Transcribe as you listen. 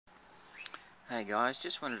Hey guys,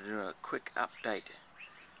 just wanted to do a quick update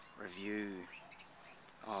review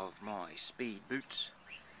of my speed boots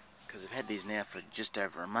because I've had these now for just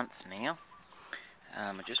over a month now.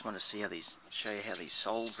 I just want to show you how these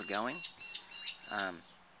soles are going.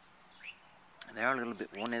 They are a little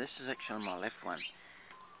bit worn. Now this is actually on my left one,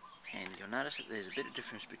 and you'll notice that there's a bit of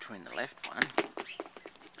difference between the left one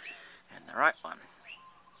and the right one.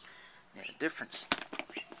 Now the difference,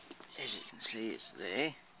 as you can see, is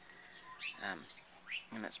there.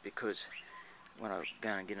 And that's because when I go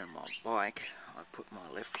and get on my bike, I put my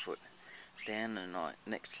left foot down and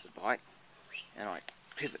next to the bike, and I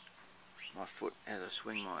pivot my foot as I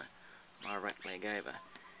swing my right leg over.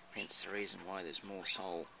 Hence the reason why there's more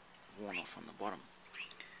sole worn off on the bottom.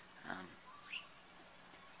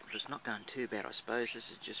 But it's not going too bad, I suppose.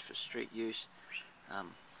 This is just for street use. I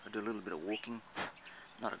do a little bit of walking,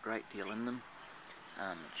 not a great deal in them.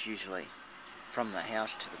 It's usually from the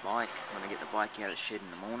house to the bike when I get the bike out of the shed in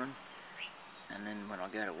the morning, and then when I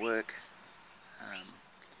go to work,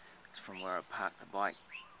 it's from where I park the bike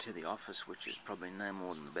to the office, which is probably no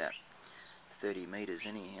more than about 30 metres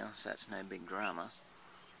anyhow, so that's no big drama.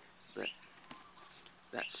 But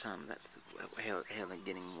that's how they're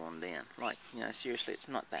getting worn down. Like, seriously, it's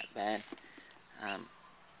not that bad.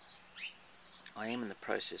 I am in the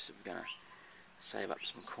process of going to save up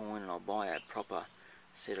some coin, and I'll buy a proper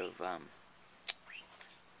set of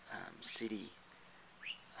sidi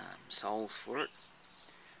soles for it,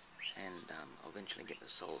 and I'll eventually get the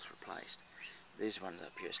soles replaced. These ones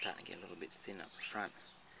up here are starting to get a little bit thin up the front,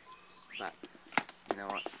 but you know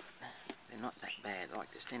what, they're not that bad.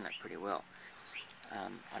 Like, they stand up pretty well.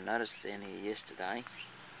 I noticed down here yesterday,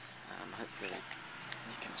 hopefully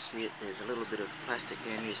you can see it, there's a little bit of plastic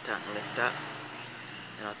down here starting to lift up,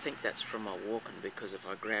 and I think that's from my walking, because if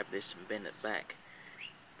I grab this and bend it back,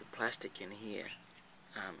 the plastic in here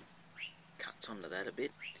cuts onto that a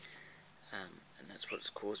bit, and that's what it's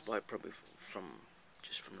caused by, probably from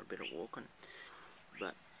a bit of walking.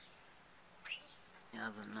 But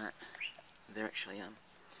other than that, they're actually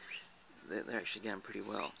going pretty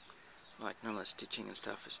well. Like, none of the stitching and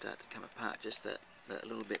stuff has started to come apart, just that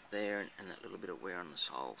little bit there and that little bit of wear on the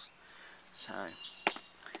soles. So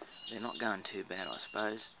they're not going too bad, I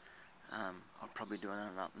suppose. I'll probably do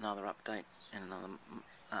another update in another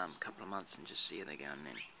couple of months and just see how they're going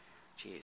then. Cheers.